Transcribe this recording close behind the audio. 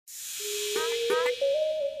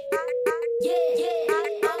All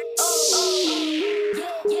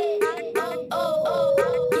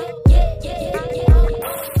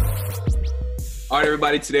right,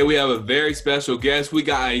 everybody, today we have a very special guest. We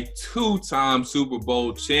got a two-time Super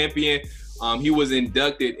Bowl champion. He was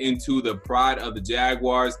inducted into the Pride of the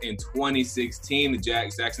Jaguars in 2016, the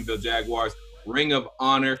Jacksonville Jaguars Ring of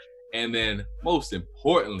Honor. And then, most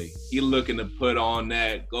importantly, he looking to put on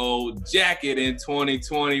that gold jacket in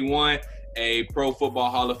 2021, a Pro Football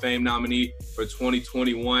Hall of Fame nominee for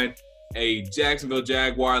 2021, a Jacksonville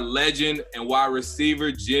Jaguar legend and wide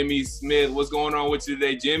receiver, Jimmy Smith. What's going on with you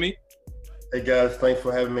today, Jimmy? Hey guys, thanks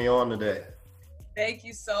for having me on today. Thank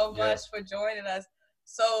you so much for joining us.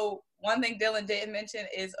 So one thing Dylan didn't mention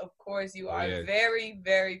is, of course, you are very,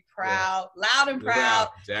 very proud, loud and proud,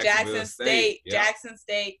 Jackson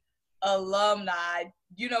State alumni.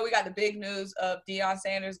 You know, we got the big news of Deion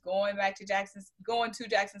Sanders going to Jackson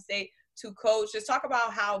State to coach. Just talk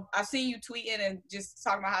about how I've seen you tweeting and just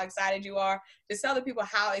talking about how excited you are. Just tell the people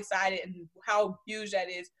how excited and how huge that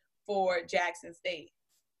is for Jackson State.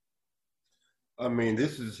 I mean,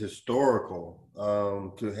 this is historical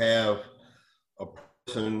to have a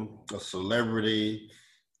person, a celebrity,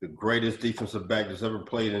 the greatest defensive back that's ever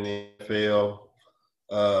played in the NFL,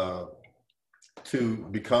 to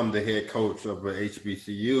become the head coach of a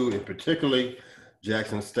HBCU, and particularly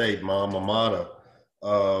Jackson State, my alma mater.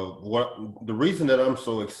 The reason that I'm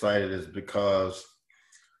so excited is because,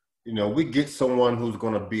 you know, we get someone who's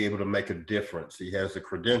going to be able to make a difference. He has the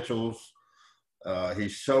credentials.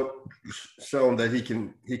 He's shown that he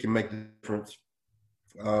can make the difference.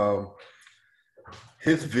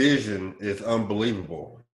 His vision is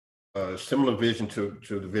unbelievable. Similar vision to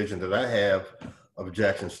the vision that I have of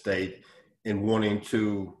Jackson State in wanting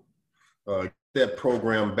to get that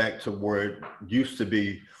program back to where it used to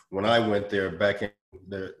be when I went there back in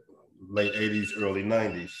the late 80s, early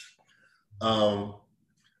 90s.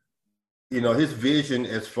 You know, his vision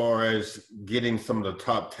as far as getting some of the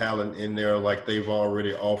top talent in there, like they've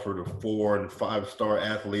already offered 4- and 5-star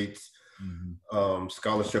athletes,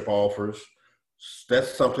 scholarship offers.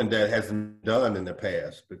 That's something that hasn't been done in the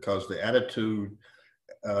past, because the attitude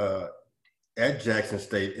at Jackson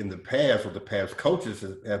State in the past, with the past coaches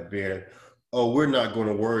have been, oh, we're not going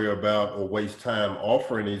to worry about or waste time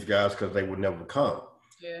offering these guys because they would never come.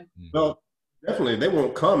 Yeah. Well, definitely, they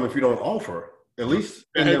won't come if you don't offer. At least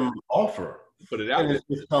in them offer. Put it out. And it's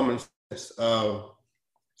just common sense.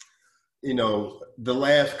 You know, the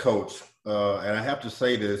last coach, and I have to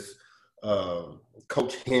say this,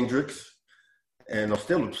 Coach Hendricks, and I'm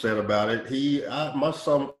still upset about it. My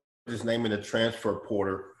son put his name in the transfer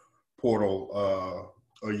portal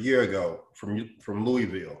a year ago from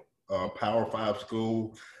Louisville, Power 5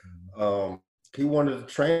 school. He wanted to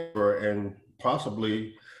transfer and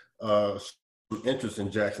possibly interest in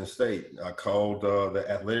Jackson State. I called the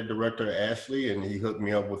athletic director, Ashley, and he hooked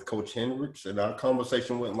me up with Coach Hendricks, and our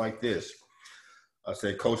conversation went like this. I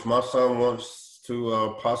said, Coach, my son wants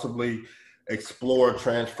to possibly explore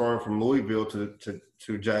transferring from Louisville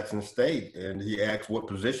to Jackson State, and he asked, what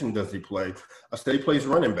position does he play? I said, he plays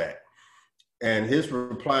running back. And his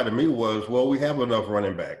reply to me was, well, we have enough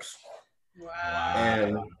running backs. Wow.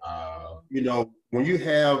 And, you know, when you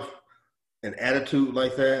have an attitude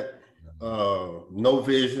like that, no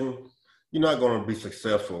vision, you're not going to be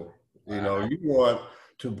successful. You know, you want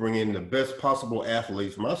to bring in the best possible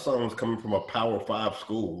athletes. My son was coming from a Power 5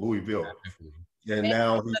 school, Louisville. And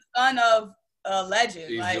now he's the son of a legend.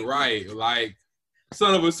 He's like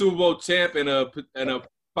son of a Super Bowl champ and a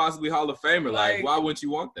possibly Hall of Famer. Like, why wouldn't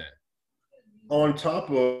you want that? On top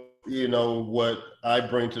of, you know, what I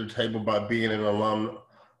bring to the table by being an alum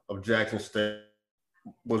of Jackson State,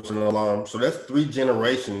 was an alum. So that's 3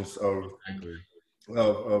 generations of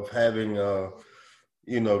having,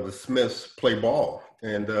 you know, the Smiths play ball.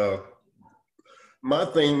 And my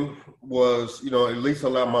thing was, you know, at least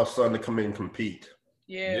allow my son to come in and compete.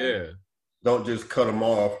 Yeah. Don't just cut him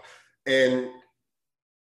off. And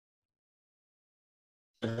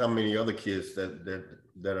how many other kids that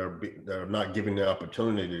are not given the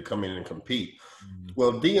opportunity to come in and compete.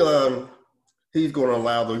 Well, Deion, he's going to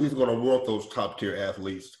want those top tier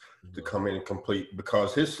athletes to come in and complete,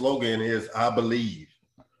 because his slogan is, I believe.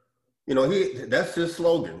 You know, that's his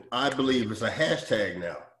slogan. I believe. It's a hashtag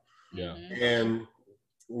now. Yeah. And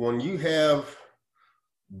when you have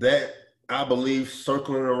that, I believe,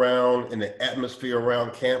 circling around in the atmosphere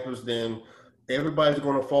around campus, then everybody's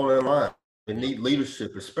going to fall in line. They need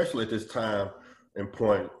leadership, especially at this time and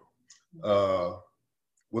point.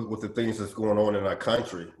 With the things that's going on in our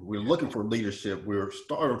country. We're looking for leadership. We're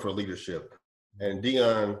starving for leadership. And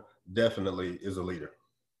Deion definitely is a leader.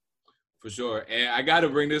 For sure. And I got to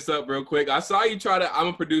bring this up real quick. I saw you try to – I'm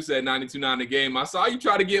a producer at 92.9 The Game. I saw you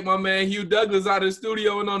try to get my man Hugh Douglas out of the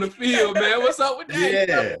studio and on the field, man. What's up with that?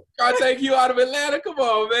 Yeah. Try to take you out of Atlanta? Come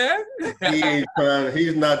on, man.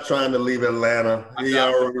 He's not trying to leave Atlanta. He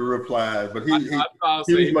already replied. But he was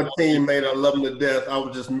my teammate. I love him to death. I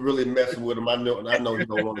was just really messing with him. I know he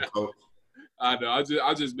don't want to coach. I know.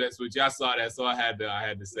 I just messed with you. I saw that, so I had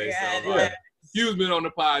to say something. Yeah. Hugh's been on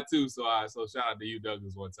the pod too, so shout out to Hugh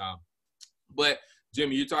Douglas one time. But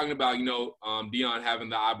Jimmy, you're talking about, Deion having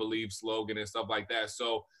the I Believe slogan and stuff like that.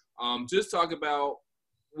 So just talk about,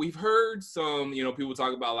 we've heard some, people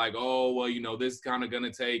talk about like, oh, well, this is kind of going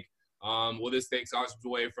to take, this takes scholarships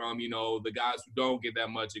away from, the guys who don't get that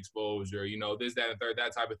much exposure, this, that, and third,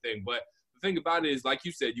 that type of thing. But the thing about it is, like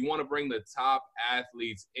you said, you want to bring the top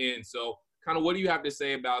athletes in. So kind of what do you have to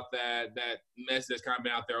say about that mess that's kind of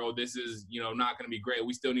been out there? Oh, this is, not going to be great.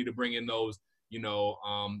 We still need to bring in those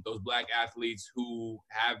black athletes who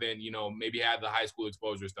haven't, maybe had the high school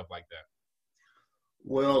exposure, stuff like that.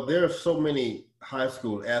 Well, there are so many high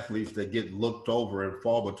school athletes that get looked over and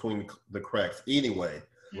fall between the cracks anyway.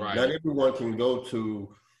 Right. Not everyone can go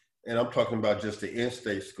to, and I'm talking about just the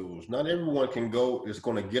in-state schools. Not everyone is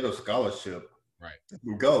going to get a scholarship. Right. They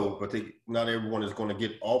can go, but not everyone is going to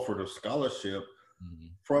get offered a scholarship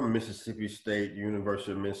from Mississippi State,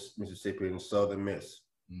 University of Mississippi, and Southern Miss.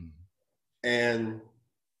 Mm-hmm. And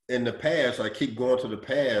in the past, I keep going to the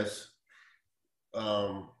past.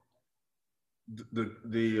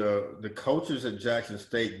 The coaches at Jackson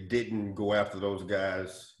State didn't go after those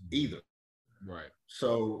guys either. Right.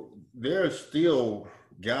 So there are still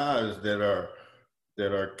guys that are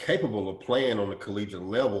capable of playing on the collegiate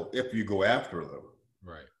level if you go after them.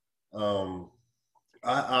 Right.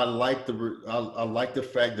 I like the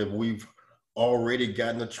fact that we've already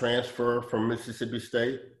gotten a transfer from Mississippi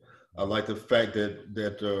State. I like the fact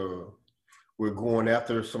that we're going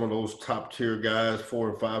after some of those top tier guys,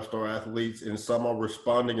 4- and 5-star athletes, and some are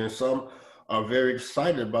responding, and some are very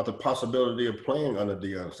excited about the possibility of playing under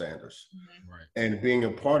Deion Sanders. Mm-hmm. Right. And being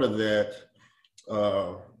a part of that,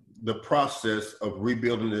 the process of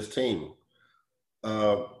rebuilding this team.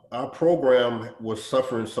 Our program was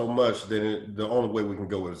suffering so much that the only way we can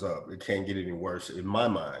go is up. It can't get any worse in my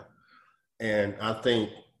mind. And I think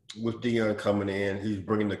with Deion coming in, he's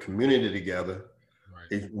bringing the community together. Right.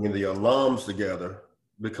 He's bringing the alums together,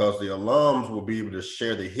 because the alums will be able to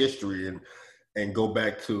share the history and go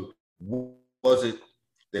back to what was it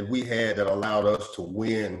that we had that allowed us to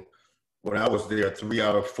win when I was there 3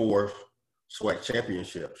 out of 4 SWAC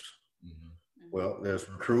championships. Mm-hmm. Well, there's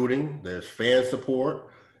recruiting, there's fan support,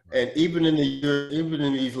 and even in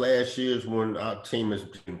these last years when our team has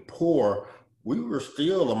been poor, we were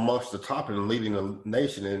still amongst the top and leading the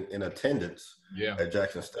nation in attendance at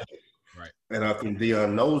Jackson State. Right. And I think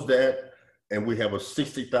Deion knows that. And we have a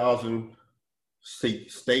 60,000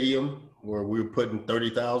 seat stadium where we're putting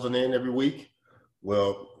 30,000 in every week.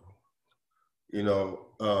 Well, if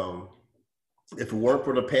it weren't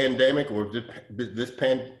for the pandemic, or this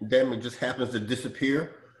pandemic just happens to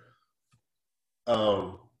disappear,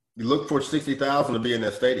 you look for 60,000 to be in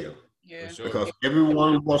that stadium. Yeah. Sure. Because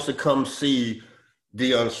everyone wants to come see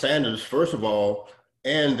Deion Sanders, first of all,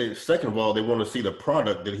 and second of all, they want to see the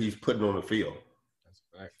product that he's putting on the field. That's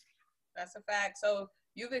a fact. That's a fact. So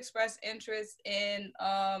you've expressed interest in,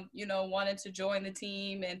 wanting to join the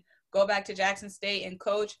team and go back to Jackson State and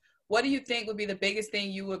coach. What do you think would be the biggest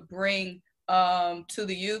thing you would bring to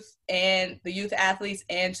the youth and the youth athletes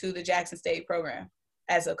and to the Jackson State program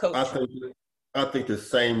as a coach? I think the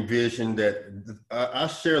same vision that I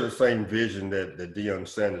share the same vision that Deion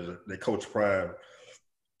Sanders, that Coach Prime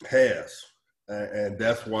has. And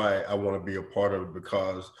that's why I want to be a part of it,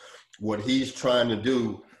 because what he's trying to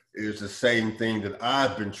do is the same thing that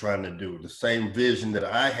I've been trying to do, the same vision that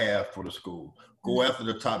I have for the school. Go after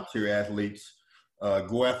the top tier athletes,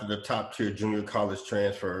 go after the top tier junior college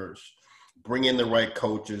transfers, bring in the right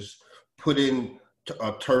coaches, put in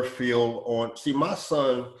a turf field on. See, my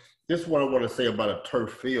son, this is what I want to say about a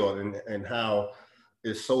turf field and how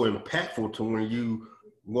it's so impactful to when you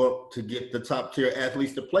want to get the top tier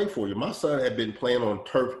athletes to play for you. My son had been playing on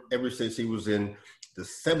turf ever since he was in the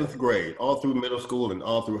 7th grade, all through middle school and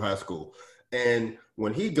all through high school. And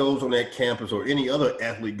when he goes on that campus, or any other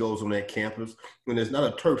athlete goes on that campus, when there's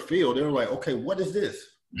not a turf field, they're like, okay, what is this?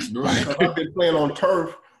 Right. I've been playing on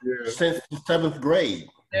turf since the 7th grade.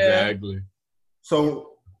 Exactly.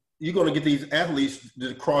 So you're going to get these athletes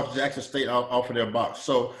to cross Jackson State off of their box.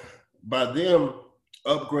 So by them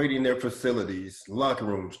upgrading their facilities, locker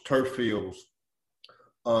rooms, turf fields,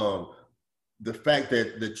 the fact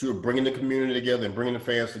that you're bringing the community together and bringing the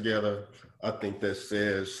fans together, I think that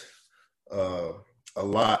says a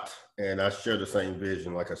lot, and I share the same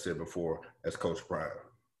vision, like I said before, as Coach Prime.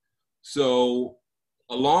 So,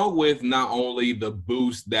 along with not only the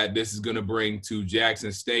boost that this is going to bring to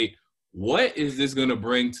Jackson State, what is this going to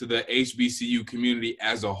bring to the HBCU community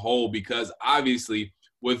as a whole? Because obviously,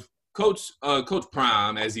 with Coach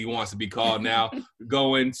Prime, as he wants to be called now,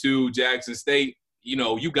 going to Jackson State, you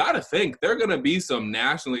know, you got to think there are going to be some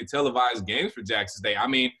nationally televised games for Jackson State. I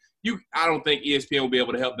mean, I don't think ESPN will be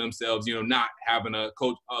able to help themselves, you know, not having a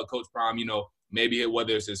Coach Prime, you know, maybe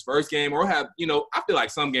whether it's his first game or have, you know, I feel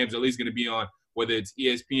like some games are at least going to be on, whether it's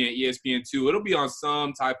ESPN, ESPN2, it'll be on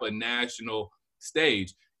some type of national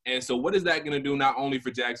stage. And so what is that going to do not only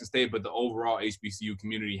for Jackson State, but the overall HBCU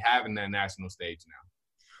community having that national stage now?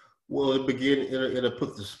 Well, it'll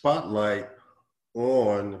put the spotlight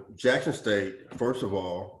on Jackson State, first of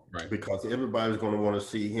all, right, because everybody's going to want to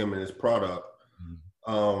see him and his product.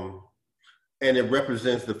 Mm-hmm. And it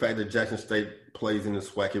represents the fact that Jackson State plays in the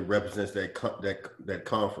SWAC. It represents that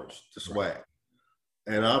conference, the SWAC. Right.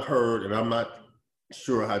 And I've heard, and I'm not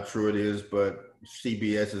sure how true it is, but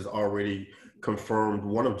CBS has already confirmed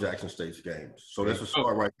one of Jackson State's games. So that's a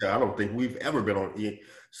start right there. I don't think we've ever been on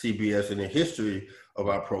CBS in the history of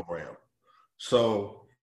our program. So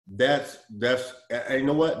that's and you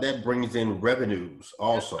know what? That brings in revenues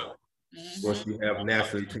also. Once you have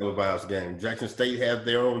nationally televised games. Jackson State has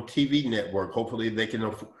their own TV network. Hopefully they can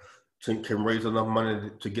raise enough money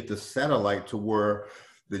to get the satellite to where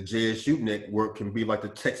the JSU network can be like the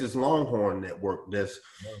Texas Longhorn network. That's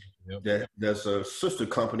a sister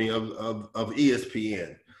company of ESPN.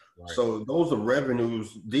 Right. So those are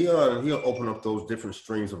revenues. Deion, he'll open up those different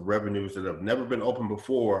streams of revenues that have never been opened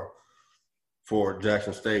before for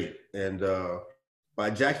Jackson State. And by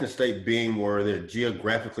Jackson State being where they're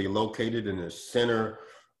geographically located in the center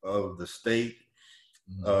of the state,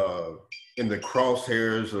 in the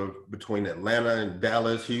crosshairs of between Atlanta and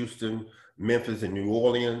Dallas, Houston, Memphis, and New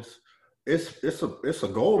Orleans, it's a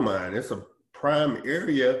gold mine. It's a prime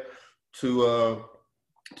area to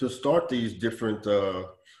start these different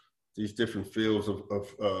fields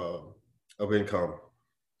of income.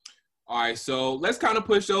 All right, so let's kind of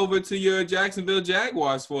push over to your Jacksonville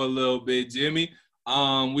Jaguars for a little bit, Jimmy.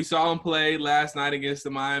 We saw them play last night against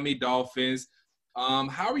the Miami Dolphins.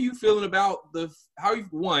 How are you feeling about how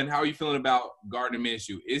are you feeling about Gardner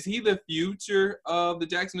Minshew? Is he the future of the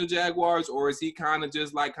Jacksonville Jaguars, or is he kind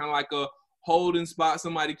of like a holding spot,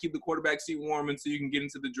 somebody to keep the quarterback seat warm until you can get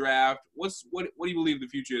into the draft? What do you believe the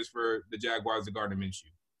future is for the Jaguars of Gardner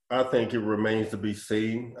Minshew? I think it remains to be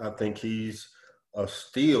seen. I think he's a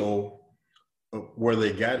steal where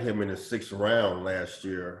they got him in the 6th round last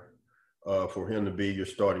year. For him to be your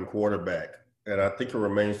starting quarterback. And I think it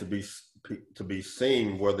remains to be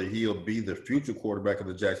seen whether he'll be the future quarterback of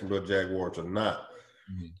the Jacksonville Jaguars or not.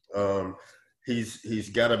 Mm-hmm. He's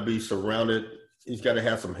got to be surrounded. He's got to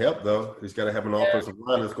have some help, though. He's got to have an offensive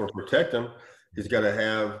line that's going to protect him. He's got to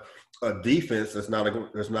have a defense that's not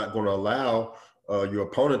going to allow your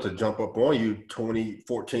opponent to jump up on you 14-0,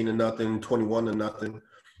 21-0,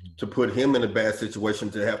 to put him in a bad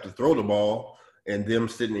situation to have to throw the ball and them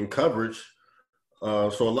sitting in coverage.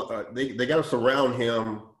 So they got to surround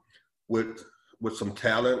him with some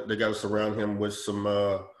talent. They got to surround him with some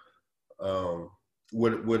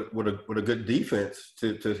with a good defense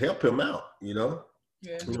to help him out. You know,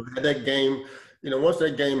 that game. You know, once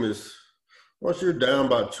you're down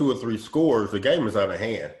by 2 or 3 scores, the game is out of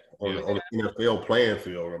hand on the NFL playing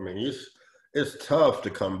field. I mean, it's tough to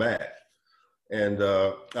come back, and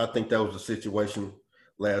I think that was the situation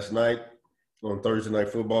last night. On Thursday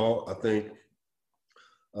Night Football, I think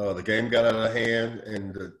the game got out of hand,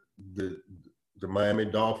 and the Miami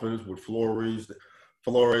Dolphins with Flores,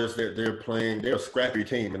 they're a scrappy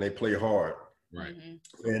team and they play hard. Right.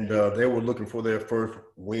 And they were looking for their first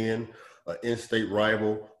win, an in-state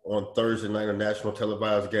rival on Thursday night, a national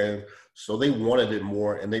televised game. So they wanted it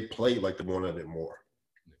more, and they played like they wanted it more.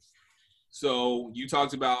 So you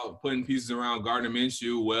talked about putting pieces around Gardner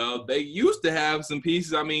Minshew. Well, they used to have some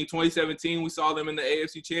pieces. I mean, 2017, we saw them in the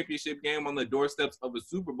AFC Championship game on the doorsteps of a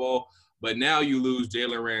Super Bowl. But now you lose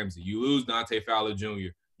Jalen Ramsey. You lose Dante Fowler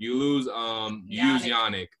Jr. You lose use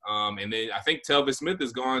Yannick. And then I think Telvin Smith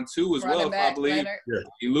is gone too as well, I believe.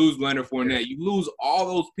 You lose Leonard Fournette. You lose all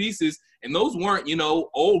those pieces. And those weren't,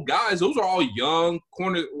 old guys. Those are all young,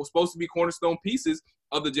 supposed to be cornerstone pieces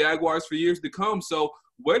of the Jaguars for years to come. So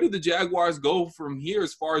where do the Jaguars go from here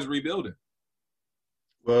as far as rebuilding?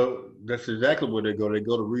 Well, that's exactly where they go. They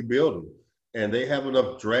go to rebuilding. And they have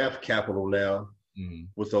enough draft capital now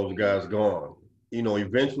with those guys gone.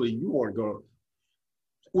 Eventually you weren't going to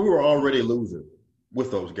 – we were already losing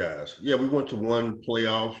with those guys. Yeah, we went to one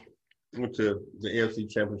playoff went to the AFC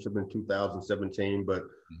Championship in 2017, but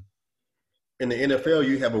in the NFL,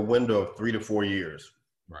 you have a window of 3 to 4 years.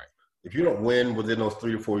 Right. If you don't win within those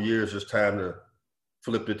 3 to 4 years, it's time to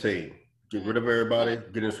flip the team. Get rid of everybody,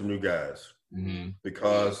 get in some new guys.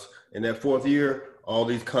 Because in that 4th year, all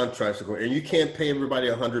these contracts are going, and you can't pay everybody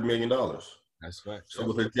 $100 million. That's right. So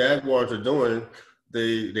what the Jaguars are doing,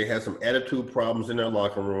 they had some attitude problems in their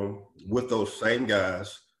locker room with those same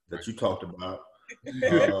guys that you talked about.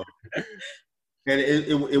 And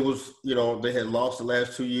it was, you know, they had lost the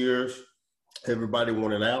last 2 years. Everybody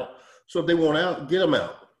wanted out. So if they want out, get them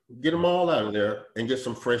out. Get them all out of there and get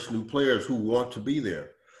some fresh new players who want to be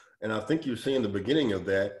there. And I think you're seeing the beginning of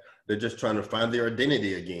that. They're just trying to find their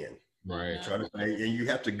identity again. Right. And you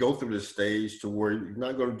have to go through this stage to where you're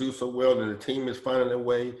not going to do so well, and the team is finding their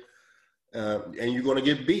way, and you're going to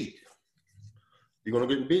get beat. You're going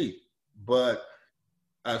to get beat. But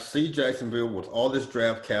I see Jacksonville with all this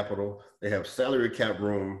draft capital. They have salary cap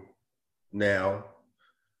room now.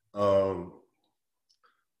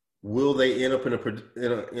 Will they end up in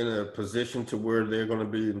a position to where they're going to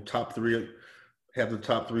be in top 3, have the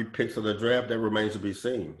top 3 picks of the draft? That remains to be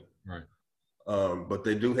seen. Right. But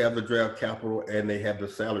they do have the draft capital, and they have the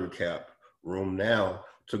salary cap room now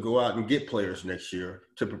to go out and get players next year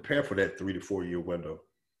to prepare for that 3 to 4 year window.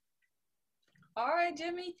 All right,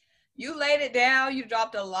 Jimmy, you laid it down. You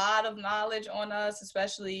dropped a lot of knowledge on us,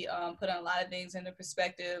 especially putting a lot of things into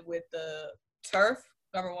perspective with the turf.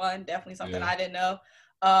 Number one, definitely something I didn't know.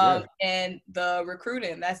 And the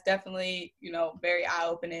recruiting, that's definitely, you know, very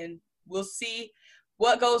eye-opening. We'll see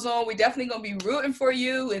what goes on. We definitely going to be rooting for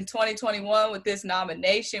you in 2021 with this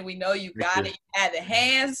nomination. We know you got it. You had the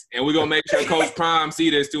hands. And we're going to make sure Coach Prime see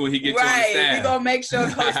this too when he gets on the staff. Right. We're going to make sure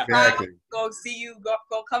Coach Prime going to see you,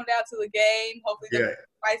 go come down to the game. Hopefully the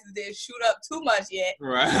prices didn't shoot up too much yet.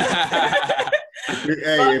 Right.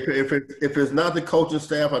 Hey, if it's not the coaching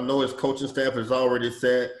staff, I know his coaching staff is already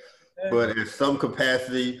set, but in some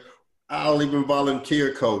capacity, I'll even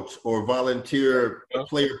volunteer coach or volunteer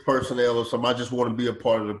player personnel or something. I just want to be a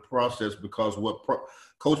part of the process because what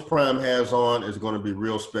Coach Prime has on is going to be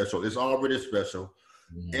real special. It's already special.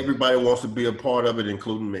 Everybody wants to be a part of it,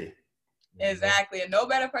 including me. Exactly. And no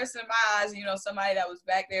better person in my eyes, you know, somebody that was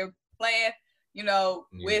back there playing, you know,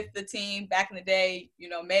 with the team back in the day, you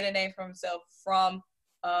know, made a name for himself from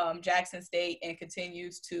Jackson State and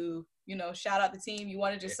continues to, you know, shout out the team. You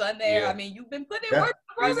wanted your son there. I mean, you've been putting in work in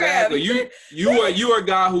the program. Exactly. You are a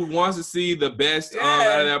guy who wants to see the best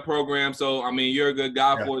out of that program. So I mean, you're a good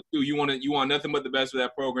guy for it too. You want nothing but the best for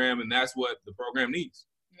that program, and that's what the program needs.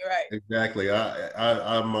 You're right. Exactly.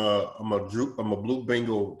 I'm a blue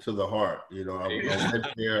Bengal to the heart. You know, I went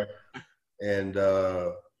there, and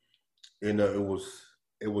you know,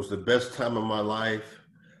 it was the best time of my life.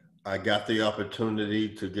 I got the opportunity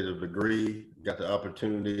to get a degree, got the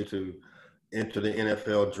opportunity to enter the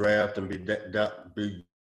NFL draft and be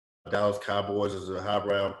Dallas Cowboys as a high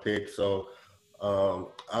round pick. So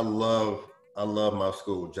I love my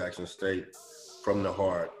school, Jackson State, from the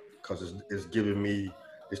heart, because it's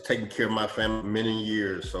taking care of my family many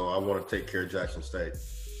years. So I want to take care of Jackson State.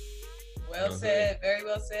 Well said. Very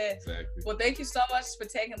well said. Exactly. Well, thank you so much for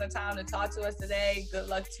taking the time to talk to us today. Good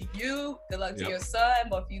luck to you. Good luck to your son.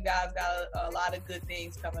 Both of you guys got a lot of good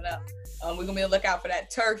things coming up. We're going to be on the lookout for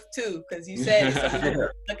that turf, too, because you said it. So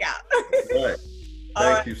look out. Right.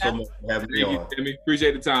 Thank you so much for having me on. Thank you, Timmy.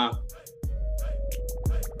 Appreciate the time.